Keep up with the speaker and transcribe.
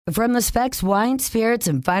From the Specs Wine, Spirits,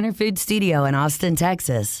 and Finer Food Studio in Austin,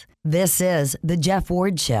 Texas, this is The Jeff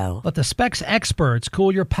Ward Show. Let the Specs experts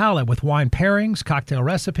cool your palate with wine pairings, cocktail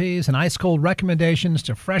recipes, and ice-cold recommendations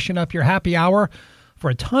to freshen up your happy hour. For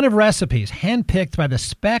a ton of recipes handpicked by the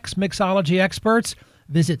Specs mixology experts,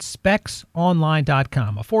 visit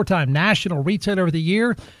specsonline.com, a 4-time National Retailer of the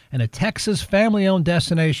Year and a Texas family-owned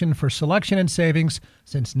destination for selection and savings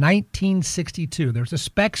since 1962. There's a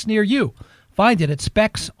Specs near you. Find it at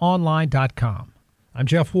specsonline.com. I'm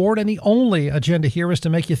Jeff Ward, and the only agenda here is to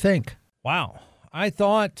make you think. Wow. I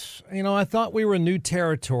thought we were in new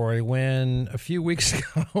territory when a few weeks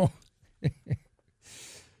ago,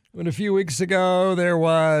 there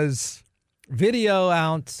was video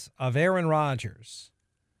out of Aaron Rodgers.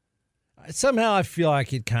 Somehow I feel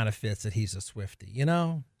like it kind of fits that he's a Swifty, you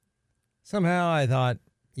know? Somehow I thought,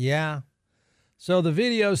 yeah. So the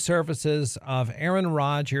video surfaces of Aaron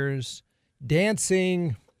Rodgers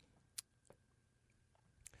dancing.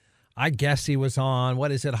 I guess he was on,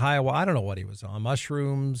 what is it, Iowa? I don't know what he was on.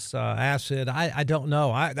 Mushrooms, acid. I don't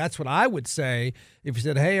know. That's what I would say if you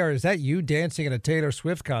said, hey, or is that you dancing at a Taylor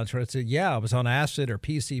Swift concert? I'd say, yeah, I was on acid or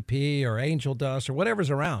PCP or angel dust or whatever's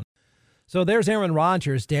around. So there's Aaron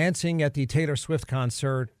Rodgers dancing at the Taylor Swift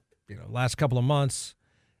concert, last couple of months.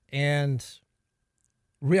 And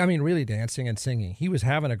really dancing and singing. He was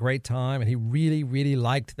having a great time, and he really, really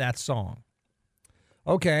liked that song.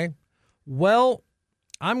 Okay, well,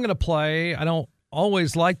 I'm going to play. I don't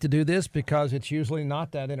always like to do this because it's usually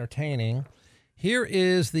not that entertaining. Here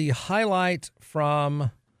is the highlight from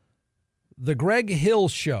the Greg Hill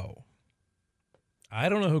Show. I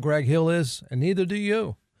don't know who Greg Hill is, and neither do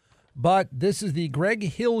you. But this is the Greg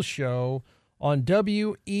Hill Show on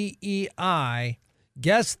WEEI.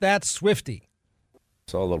 Guess that's Swifty.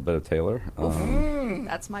 Saw a little bit of Taylor.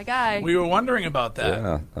 That's my guy. We were wondering about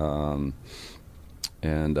that. Yeah.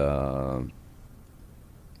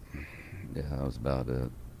 Yeah, that was about it.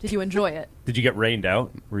 Did you enjoy it? Did you get rained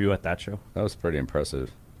out? Were you at that show? That was pretty impressive.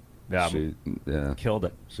 Yeah, she killed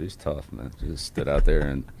it. She's tough, man. She just stood out there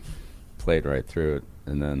and played right through it.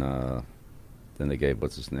 And then they gave,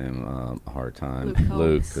 what's his name, a hard time.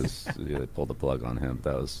 Luke, because they pulled the plug on him.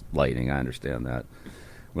 That was lightning. I understand that.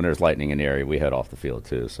 When there's lightning in the area, we head off the field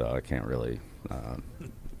too. So I can't really.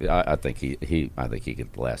 I think he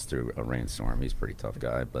could last through a rainstorm. He's a pretty tough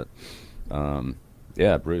guy, but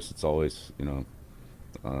yeah, Bruce. It's always when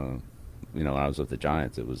I was with the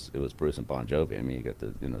Giants, it was Bruce and Bon Jovi. I mean, you got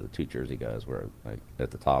the the two Jersey guys were like at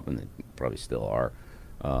the top, and they probably still are.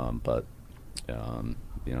 But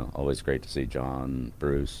always great to see John,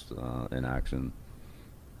 Bruce in action.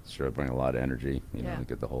 Sure, bring a lot of energy.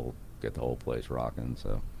 Get the whole place rocking.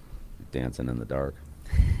 So dancing in the dark.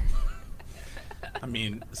 I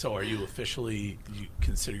mean, so are you officially? Do you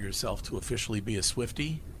consider yourself to officially be a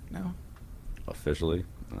Swifty now? Officially,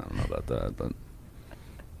 I don't know about that, but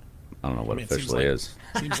I don't know what officially is.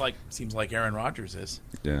 Seems like Aaron Rodgers is.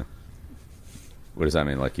 Yeah. What does that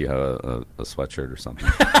mean? Like you have a sweatshirt or something?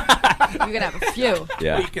 You're gonna have a few.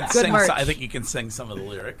 Yeah. You can sing. I think you can sing some of the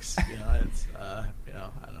lyrics. It's I don't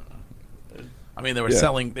know. I mean, they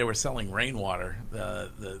were selling rainwater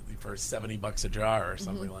for $70 a jar or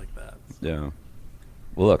something like that. So. Yeah.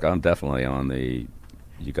 Well, look, I'm definitely on the.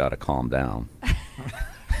 You got to calm down.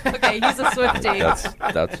 Okay, he's a Swifty.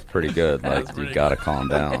 That's pretty good. Like you got to calm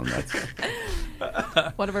down. That's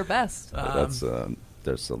one of our best.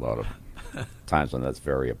 There's a lot of times when that's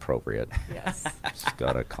very appropriate. Yes. Just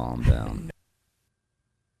got to calm down.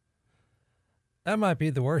 That might be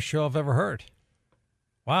the worst show I've ever heard.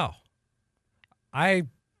 Wow. I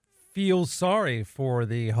feel sorry for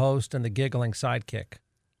the host and the giggling sidekick.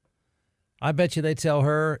 I bet you they tell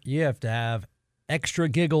her you have to have extra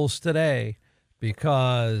giggles today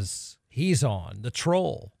because he's on, the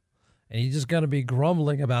troll, and he's just going to be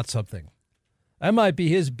grumbling about something. That might be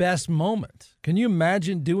his best moment. Can you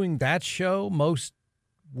imagine doing that show most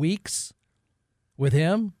weeks with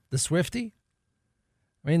him, the Swifty?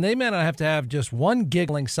 I mean, they may not have to have just one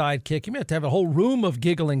giggling sidekick. You may have to have a whole room of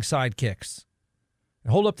giggling sidekicks.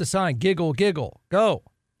 And hold up the sign, giggle, giggle, go.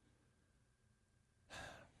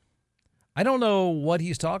 I don't know what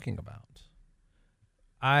he's talking about.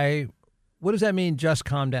 What does that mean, just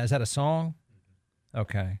calm down? Is that a song?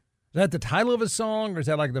 Okay. Is that the title of a song, or is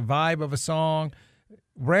that like the vibe of a song?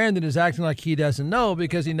 Brandon is acting like he doesn't know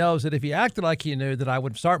because he knows that if he acted like he knew, that I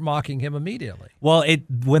would start mocking him immediately. Well,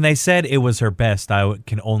 when they said it was her best, I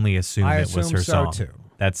can only assume it was her so song. Too.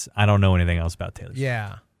 I don't know anything else about Taylor Swift.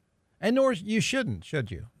 Yeah. And nor you shouldn't, should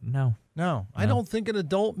you? No. I don't think an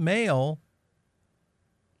adult male,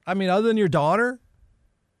 I mean, other than your daughter,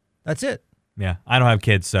 that's it. Yeah, I don't have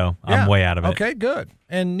kids, so I'm way out of it. Okay, good.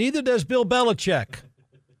 And neither does Bill Belichick.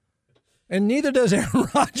 And neither does Aaron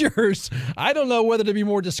Rodgers. I don't know whether to be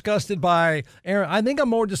more disgusted by Aaron. I think I'm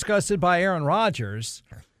more disgusted by Aaron Rodgers.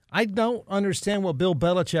 I don't understand what Bill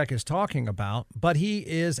Belichick is talking about, but he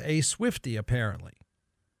is a Swifty, apparently.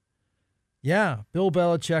 Yeah, Bill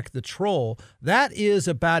Belichick, the troll. That is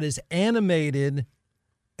about as animated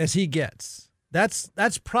as he gets. That's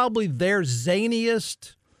probably their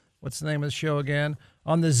zaniest, what's the name of the show again?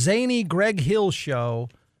 On the zany Greg Hill show,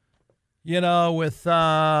 with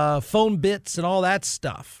phone bits and all that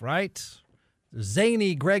stuff, right? The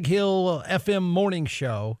zany Greg Hill FM morning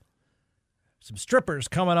show. Some strippers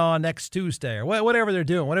coming on next Tuesday or whatever they're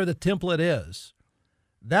doing, whatever the template is.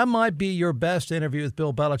 That might be your best interview with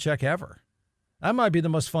Bill Belichick ever. That might be the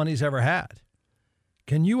most fun he's ever had.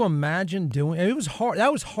 Can you imagine doing it? It was hard.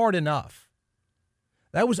 That was hard enough.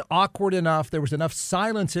 That was awkward enough. There was enough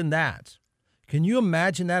silence in that. Can you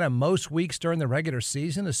imagine that in most weeks during the regular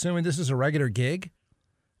season, assuming this is a regular gig?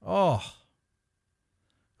 Oh,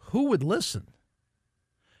 who would listen?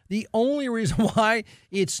 The only reason why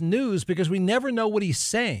it's news because we never know what he's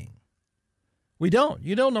saying. We don't.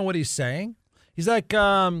 You don't know what he's saying. He's like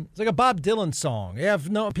it's like a Bob Dylan song.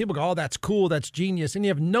 People go, "Oh, that's cool, that's genius," and you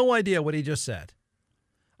have no idea what he just said.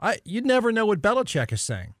 You'd never know what Belichick is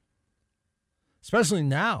saying, especially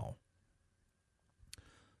now.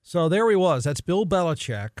 So there he was. That's Bill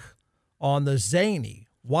Belichick on the zany,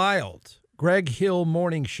 wild Greg Hill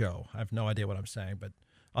morning show. I have no idea what I'm saying, but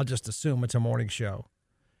I'll just assume it's a morning show.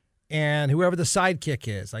 And whoever the sidekick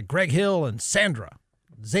is, like Greg Hill and Sandra,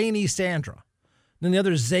 zany Sandra, and then the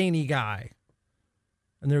other zany guy.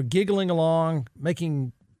 And they're giggling along,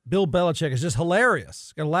 making Bill Belichick is just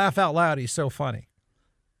hilarious. Gonna laugh out loud. He's so funny.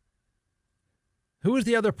 Who was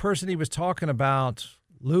the other person he was talking about?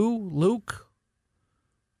 Luke,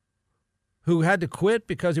 who had to quit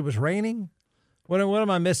because it was raining? What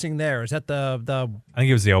am I missing there? Is that the? I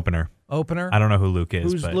think it was the opener. Opener? I don't know who Luke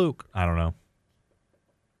is. Who's but Luke? I don't know.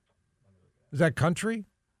 Is that country?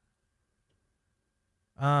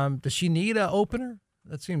 Does she need an opener?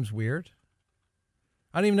 That seems weird.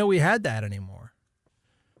 I don't even know we had that anymore.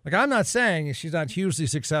 Like, I'm not saying she's not hugely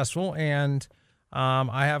successful, and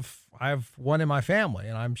I have one in my family,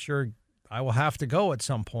 and I'm sure I will have to go at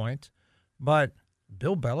some point. But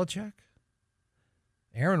Bill Belichick?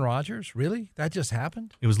 Aaron Rodgers? Really? That just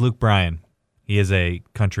happened? It was Luke Bryan. He is a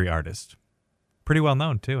country artist. Pretty well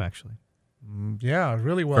known, too, actually. Yeah,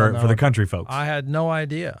 really well known. For the country folks. I had no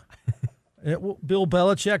idea. Bill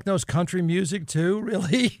Belichick knows country music, too?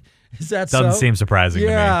 Really? Is that Doesn't seem surprising to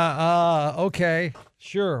me. Yeah, okay,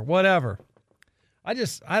 sure, whatever. I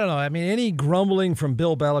don't know. I mean, any grumbling from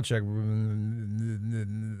Bill Belichick,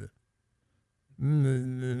 and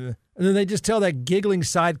then they just tell that giggling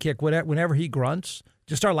sidekick whenever he grunts,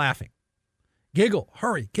 just start laughing. Giggle,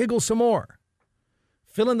 hurry, giggle some more.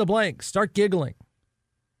 Fill in the blanks, start giggling.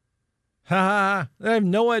 Ha ha! I have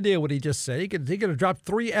no idea what he just said. He could have dropped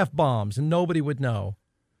 3 F-bombs and nobody would know,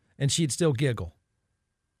 and she'd still giggle.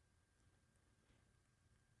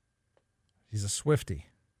 He's a Swifty.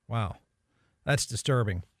 Wow. That's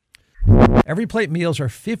disturbing. Every Plate meals are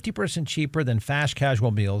 50% cheaper than fast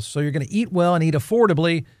casual meals, so you're going to eat well and eat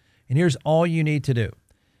affordably, and here's all you need to do.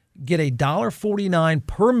 Get $1.49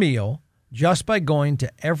 per meal just by going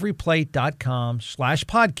to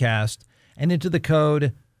everyplate.com/podcast and enter the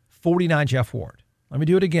code 49JeffWard. Let me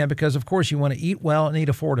do it again because, of course, you want to eat well and eat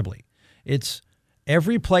affordably. It's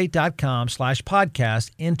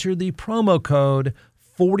everyplate.com/podcast. Enter the promo code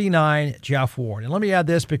 49JeffWard. And let me add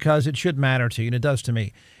this because it should matter to you, and it does to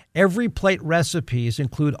me. Every Plate recipes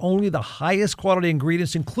include only the highest quality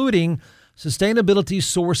ingredients, including sustainability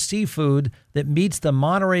sourced seafood that meets the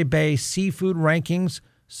Monterey Bay seafood rankings,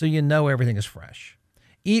 so you know everything is fresh.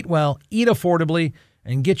 Eat well, eat affordably,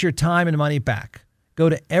 and get your time and money back. Go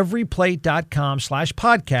to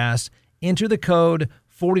everyplate.com/podcast, enter the code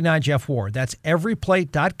 49JeffWard. That's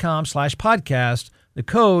everyplate.com/podcast, the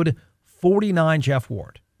code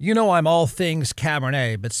 49JeffWard. You know I'm all things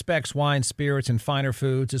Cabernet, but Specs Wine, Spirits, and Finer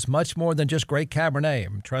Foods is much more than just great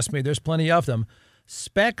Cabernet. Trust me, there's plenty of them.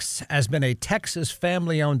 Specs has been a Texas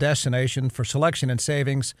family-owned destination for selection and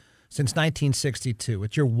savings since 1962.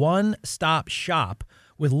 It's your one-stop shop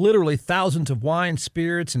with literally thousands of wines,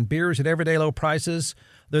 spirits, and beers at everyday low prices.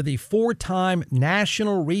 They're the 4-time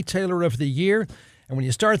National Retailer of the Year. And when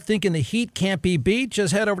you start thinking the heat can't be beat,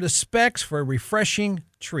 just head over to Specs for a refreshing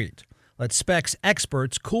treat. Let Specs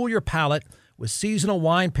experts cool your palate with seasonal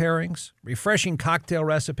wine pairings, refreshing cocktail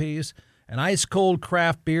recipes, and ice-cold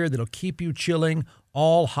craft beer that'll keep you chilling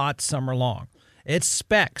all hot summer long. It's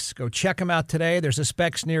Specs. Go check them out today. There's a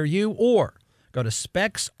Specs near you, or Go to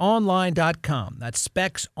specsonline.com. That's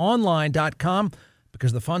specsonline.com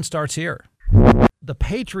because the fun starts here. The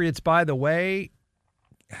Patriots, by the way,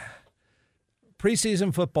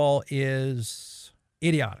 preseason football is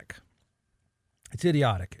idiotic. It's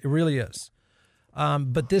idiotic. It really is.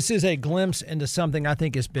 But this is a glimpse into something I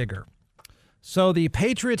think is bigger. So the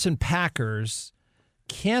Patriots and Packers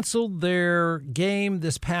canceled their game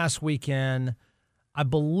this past weekend. I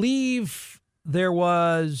believe there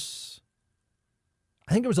was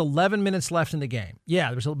 11 minutes left in the game. Yeah,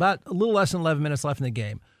 there was about a little less than 11 minutes left in the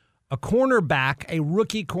game. A cornerback, a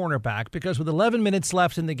rookie cornerback, because with 11 minutes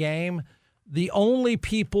left in the game, the only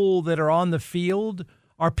people that are on the field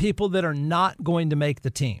are people that are not going to make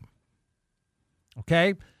the team.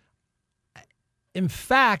 Okay? In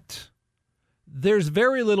fact, there's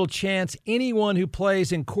very little chance anyone who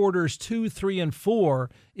plays in quarters 2, 3, and 4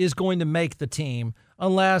 is going to make the team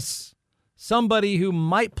unless somebody who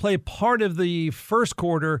might play part of the first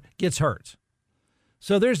quarter gets hurt.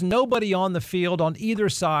 So there's nobody on the field on either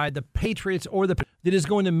side, the Patriots or that is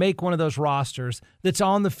going to make one of those rosters that's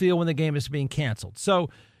on the field when the game is being canceled. So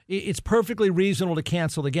it's perfectly reasonable to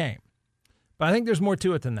cancel the game. But I think there's more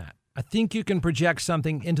to it than that. I think you can project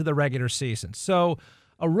something into the regular season. So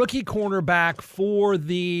a rookie cornerback for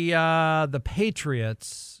the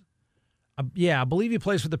Patriots, I believe he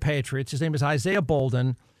plays for the Patriots. His name is Isaiah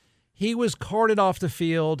Bolden. He was carted off the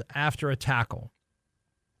field after a tackle.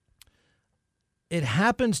 It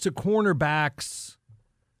happens to cornerbacks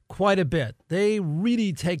quite a bit. They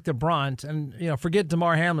really take the brunt. And, forget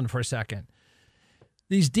Damar Hamlin for a second.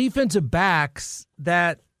 These defensive backs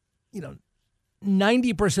that,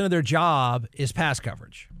 90% of their job is pass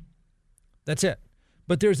coverage. That's it.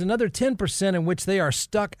 But there's another 10% in which they are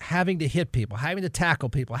stuck having to hit people, having to tackle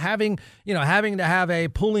people, having to have a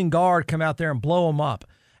pulling guard come out there and blow them up.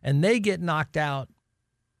 And they get knocked out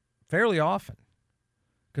fairly often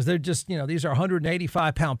because they're just, these are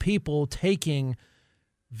 185-pound people taking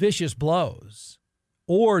vicious blows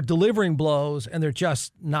or delivering blows, and they're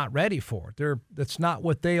just not ready for it. That's not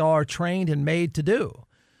what they are trained and made to do.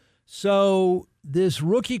 So this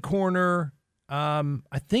rookie corner, I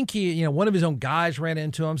think one of his own guys ran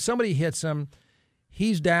into him. Somebody hits him.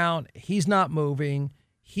 He's down. He's not moving.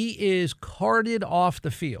 He is carted off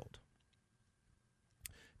the field.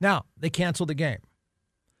 Now, they canceled the game.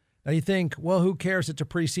 Now you think, well, who cares? It's a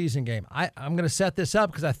preseason game. I'm going to set this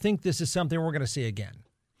up because I think this is something we're going to see again.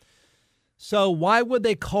 So why would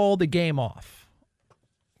they call the game off?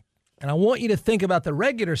 And I want you to think about the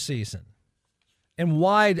regular season and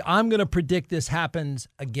why I'm going to predict this happens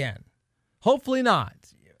again. Hopefully not.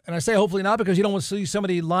 And I say hopefully not because you don't want to see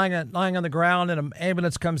somebody lying on the ground and an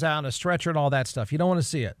ambulance comes out and a stretcher and all that stuff. You don't want to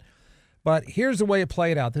see it. But here's the way it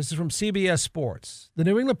played out. This is from CBS Sports. The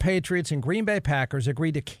New England Patriots and Green Bay Packers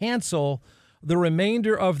agreed to cancel the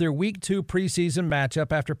remainder of their Week 2 preseason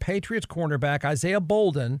matchup after Patriots cornerback Isaiah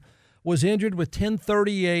Bolden was injured with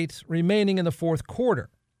 10:38 remaining in the fourth quarter.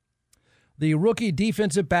 The rookie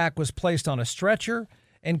defensive back was placed on a stretcher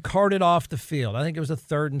and carted off the field. I think it was a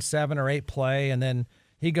 3rd and 7 or 8 play, and then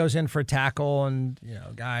he goes in for a tackle, and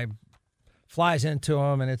guy flies into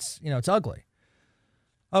him, and it's ugly.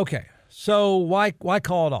 Okay, so why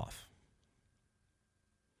call it off?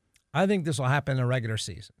 I think this will happen in the regular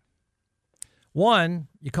season. One,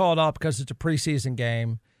 you call it off because it's a preseason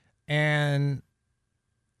game, and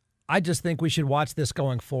I just think we should watch this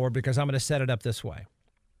going forward because I'm going to set it up this way.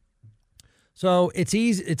 So it's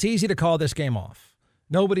easy to call this game off.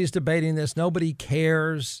 Nobody's debating this. Nobody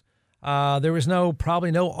cares. There was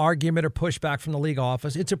probably no argument or pushback from the league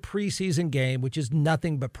office. It's a preseason game, which is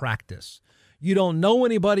nothing but practice. You don't know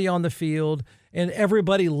anybody on the field, and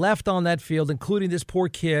everybody left on that field, including this poor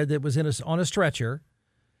kid that was on a stretcher,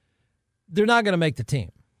 they're not going to make the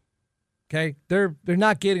team. Okay? They're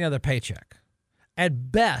not getting another paycheck.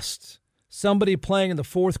 At best, somebody playing in the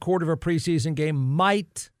fourth quarter of a preseason game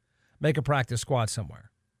might make a practice squad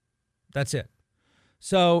somewhere. That's it.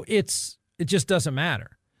 So it just doesn't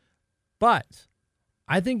matter. But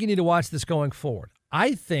I think you need to watch this going forward.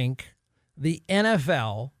 I think the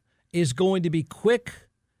NFL is going to be quick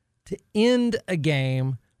to end a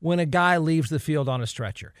game when a guy leaves the field on a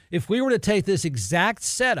stretcher. If we were to take this exact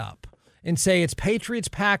setup and say it's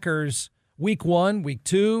Patriots-Packers week 1, week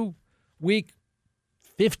 2, week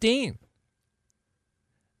 15,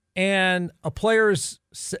 and a player's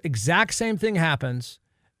exact same thing happens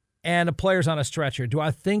and a player's on a stretcher, do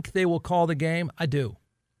I think they will call the game? I do.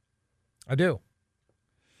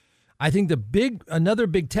 I think another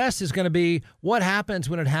big test is going to be what happens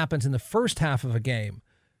when it happens in the first half of a game.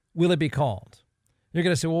 Will it be called? You're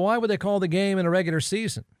going to say, well, why would they call the game in a regular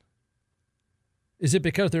season? Is it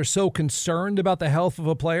because they're so concerned about the health of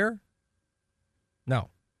a player?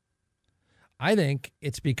 No. I think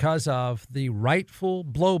it's because of the rightful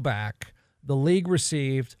blowback the league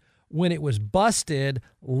received when it was busted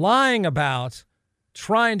lying about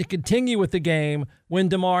trying to continue with the game when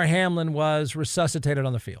Damar Hamlin was resuscitated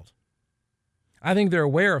on the field. I think they're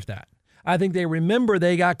aware of that. I think they remember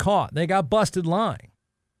they got caught. They got busted lying.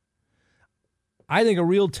 I think a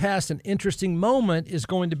real test, an interesting moment is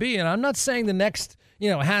going to be, and I'm not saying the next,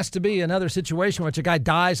 has to be another situation in which a guy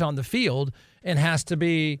dies on the field and has to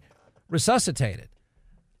be resuscitated.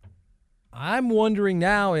 I'm wondering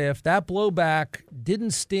now if that blowback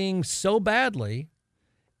didn't sting so badly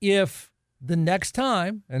if the next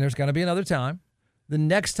time, and there's going to be another time, the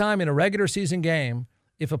next time in a regular season game,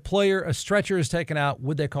 if a stretcher is taken out,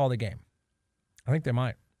 would they call the game? I think they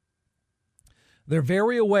might. They're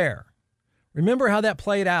very aware. Remember how that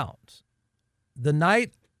played out. The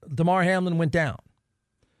night Damar Hamlin went down.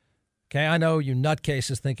 Okay, I know you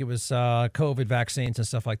nutcases think it was COVID vaccines and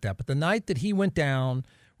stuff like that, but the night that he went down,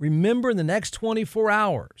 remember in the next 24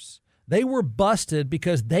 hours, they were busted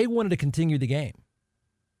because they wanted to continue the game.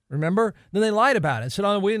 Remember? Then they lied about it. Said,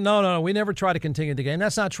 no, we never tried to continue the game.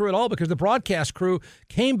 That's not true at all because the broadcast crew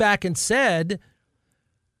came back and said,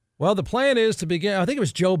 well, the plan is to begin, I think it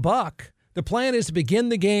was Joe Buck, the plan is to begin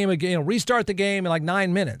the game again, restart the game in like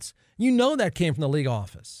 9 minutes. You know that came from the league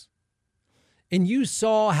office. And you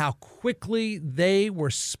saw how quickly they were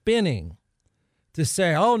spinning to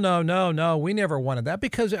say, oh, no, we never wanted that.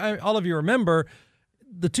 Because all of you remember,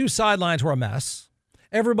 the two sidelines were a mess.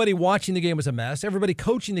 Everybody watching the game was a mess. Everybody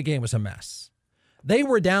coaching the game was a mess. They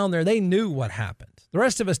were down there. They knew what happened. The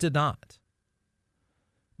rest of us did not.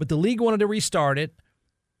 But the league wanted to restart it.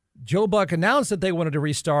 Joe Buck announced that they wanted to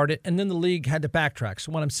restart it, and then the league had to backtrack.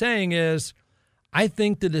 So what I'm saying is I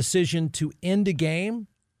think the decision to end a game,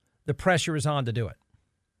 the pressure is on to do it.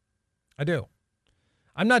 I do.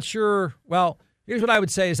 I'm not sure. Well, here's what I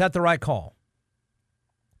would say. Is that the right call?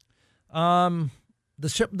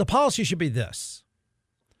 The policy should be this.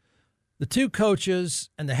 The two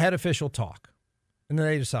coaches and the head official talk, and then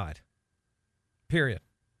they decide. Period.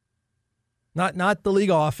 Not the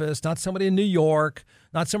league office, not somebody in New York,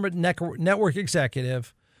 not somebody network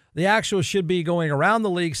executive. The actual should be going around the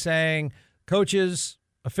league saying, coaches,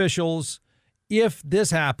 officials, if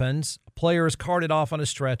this happens, a player is carted off on a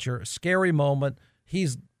stretcher, a scary moment,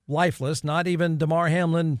 he's lifeless, not even Damar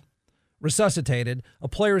Hamlin resuscitated. A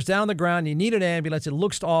player's down on the ground, you need an ambulance, it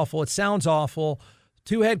looks awful, it sounds awful.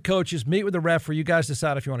 Two head coaches meet with the referee, you guys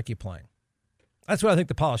decide if you want to keep playing. That's what I think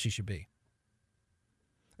the policy should be.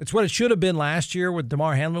 It's what it should have been last year when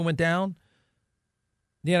Damar Hamlin went down.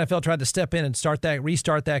 The NFL tried to step in and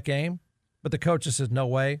restart that game, but the coaches said, no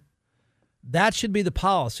way. That should be the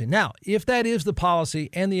policy. Now, if that is the policy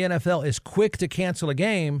and the NFL is quick to cancel a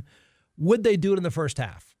game, would they do it in the first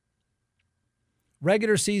half?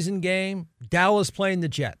 Regular season game, Dallas playing the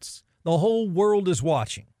Jets. The whole world is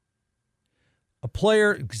watching. A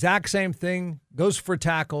player, exact same thing, goes for a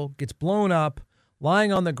tackle, gets blown up,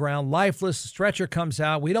 lying on the ground, lifeless, stretcher comes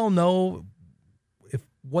out. We don't know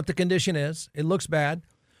what the condition is. It looks bad.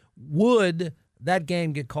 Would that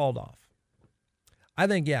game get called off? I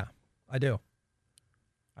think, yeah, I do.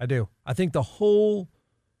 I think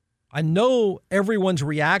I know everyone's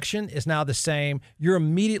reaction is now the same. You're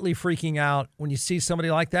immediately freaking out when you see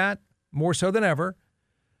somebody like that, more so than ever.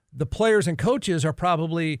 The players and coaches are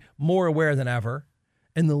probably more aware than ever.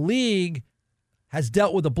 And the league has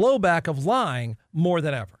dealt with the blowback of lying more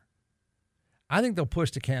than ever. I think they'll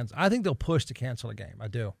push to cancel. A game. I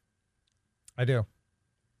do.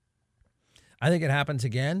 I think it happens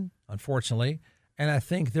again, unfortunately. And I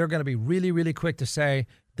think they're going to be really, really quick to say,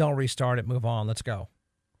 don't restart it, move on, let's go.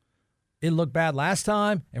 It looked bad last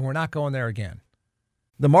time, and we're not going there again.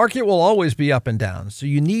 The market will always be up and down, so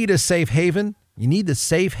you need a safe haven. You need the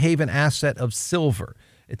safe haven asset of silver.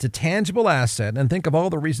 It's a tangible asset, and think of all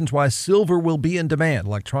the reasons why silver will be in demand.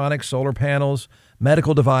 Electronics, solar panels,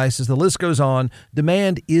 medical devices, the list goes on.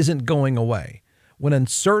 Demand isn't going away. When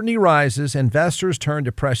uncertainty rises, investors turn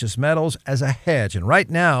to precious metals as a hedge. And right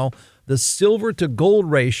now, the silver to gold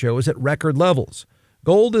ratio is at record levels.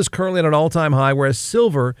 Gold is currently at an all-time high, whereas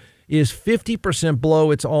silver is 50%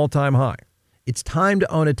 below its all-time high. It's time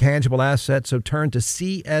to own a tangible asset, so turn to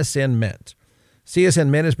CSN Mint. CSN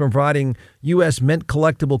Mint has been providing U.S. mint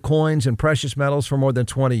collectible coins and precious metals for more than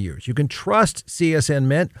 20 years. You can trust CSN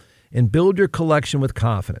Mint and build your collection with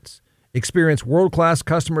confidence. Experience world-class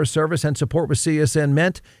customer service and support with CSN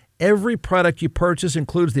Mint. Every product you purchase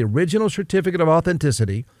includes the original certificate of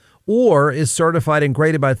authenticity or is certified and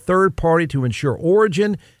graded by a third party to ensure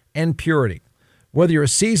origin and purity. Whether you're a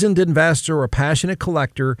seasoned investor or a passionate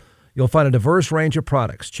collector, you'll find a diverse range of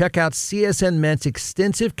products. Check out CSN Mint's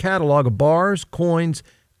extensive catalog of bars, coins,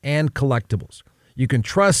 and collectibles. You can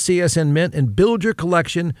trust CSN Mint and build your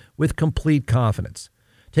collection with complete confidence.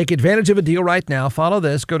 Take advantage of a deal right now. Follow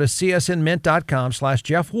this. Go to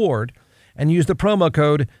csnmint.com/Jeff Ward and use the promo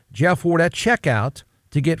code Jeff Ward at checkout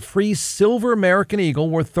to get free silver American Eagle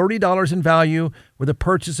worth $30 in value with a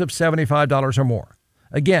purchase of $75 or more.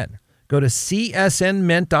 Again, go to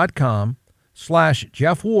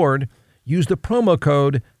csnmint.com/Jeff Ward. Use the promo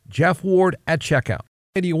code Jeff Ward at checkout.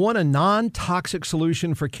 Do you want a non-toxic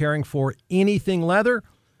solution for caring for anything leather?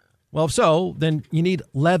 Well, if so, then you need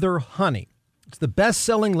Leather Honey. It's the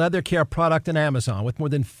best-selling leather care product on Amazon with more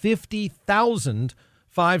than 50,000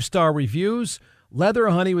 five-star reviews. Leather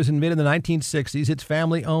Honey was invented in the 1960s. It's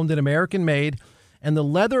family-owned and American-made. And the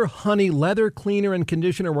Leather Honey leather cleaner and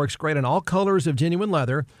conditioner works great on all colors of genuine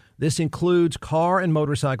leather. This includes car and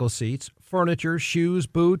motorcycle seats, furniture, shoes,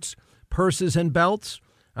 boots, purses, and belts.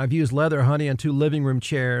 I've used Leather Honey on 2 living room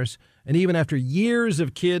chairs. And even after years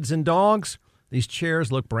of kids and dogs, these chairs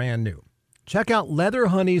look brand new. Check out Leather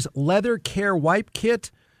Honey's Leather Care Wipe Kit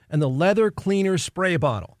and the Leather Cleaner Spray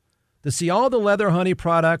Bottle. To see all the Leather Honey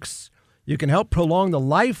products, you can help prolong the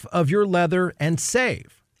life of your leather and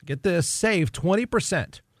save. Get this, save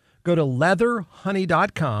 20%. Go to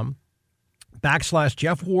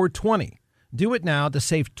leatherhoney.com/Jeff Ward 20. Do it now to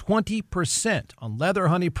save 20% on Leather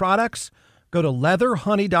Honey products. Go to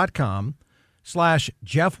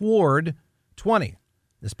leatherhoney.com/Jeff Ward 20.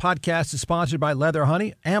 This podcast is sponsored by Leather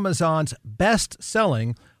Honey, Amazon's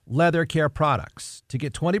best-selling leather care products. To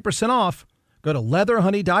get 20% off, go to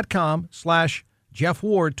leatherhoney.com/Jeff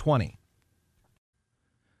Ward 20.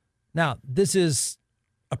 Now, this is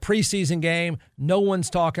a preseason game. No one's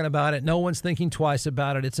talking about it. No one's thinking twice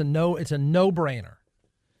about it. It's a no-brainer.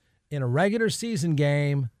 In a regular season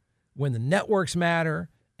game, when the networks matter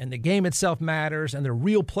and the game itself matters and the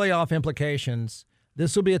real playoff implications,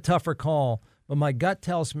 this will be a tougher call. But my gut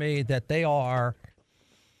tells me that they are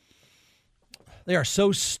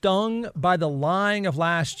so stung by the lying of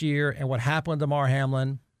last year and what happened to Damar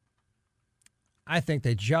Hamlin. I think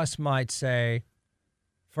they just might say,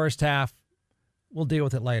 first half, we'll deal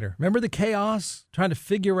with it later. Remember the chaos trying to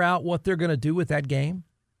figure out what they're going to do with that game?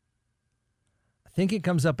 I think it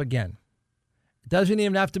comes up again. It doesn't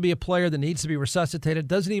even have to be a player that needs to be resuscitated. It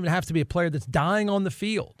doesn't even have to be a player that's dying on the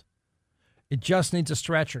field. It just needs a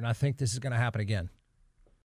stretcher, and I think this is going to happen again.